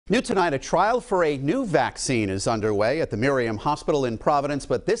New tonight, a trial for a new vaccine is underway at the Miriam Hospital in Providence,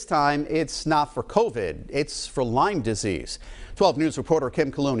 but this time it's not for COVID, it's for Lyme disease. 12 News reporter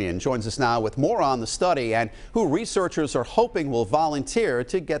Kim Kalunian joins us now with more on the study and who researchers are hoping will volunteer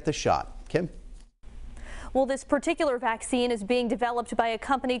to get the shot. Kim? Well, this particular vaccine is being developed by a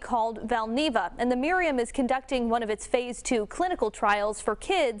company called Valneva, and the Miriam is conducting one of its phase 2 clinical trials for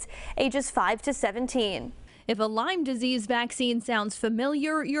kids ages 5 to 17. If a Lyme disease vaccine sounds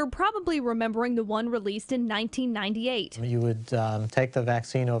familiar, you're probably remembering the one released in 1998. You would take the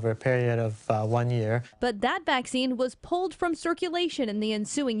vaccine over a period of 1 year. But that vaccine was pulled from circulation in the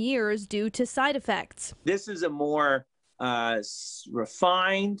ensuing years due to side effects. This is a more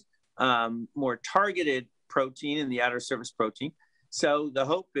refined, more targeted protein in the outer surface protein. So the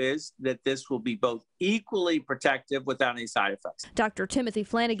hope is that this will be both equally protective without any side effects. Dr. Timothy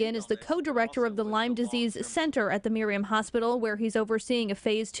Flanagan is the co-director of the Lyme Disease Center at the Miriam Hospital, where he's overseeing a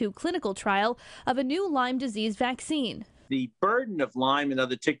phase 2 clinical trial of a new Lyme disease vaccine. The burden of Lyme and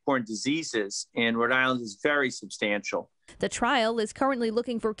other tick-borne diseases in Rhode Island is very substantial. The trial is currently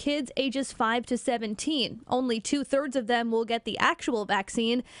looking for kids ages 5 to 17. Only 2/3 of them will get the actual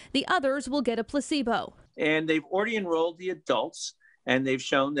vaccine. The others will get a placebo. And they've already enrolled the adults, and they've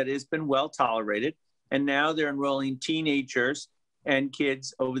shown that it's been well tolerated. And now they're enrolling teenagers and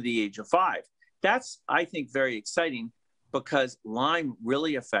kids over the age of 5. That's, I think, very exciting because Lyme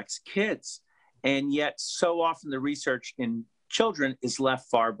really affects kids. And yet so often the research in children is left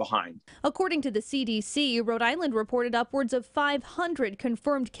far behind. According to the CDC, Rhode Island reported upwards of 500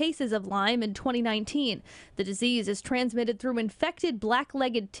 confirmed cases of Lyme in 2019. The disease is transmitted through infected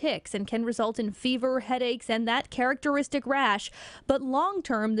black-legged ticks and can result in fever, headaches, and that characteristic rash. But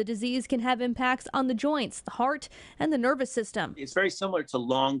long-term, the disease can have impacts on the joints, the heart, and the nervous system. It's very similar to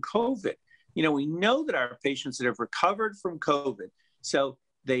long COVID. You know, we know that our patients that have recovered from COVID, so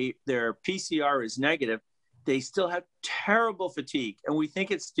their PCR is negative, they still have terrible fatigue, and we think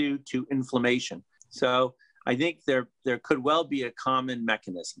it's due to inflammation. So I think there could well be a common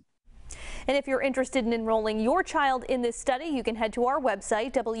mechanism. And if you're interested in enrolling your child in this study, you can head to our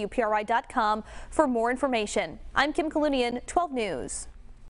website, WPRI.com, for more information. I'm Kim Kalunian, 12 News.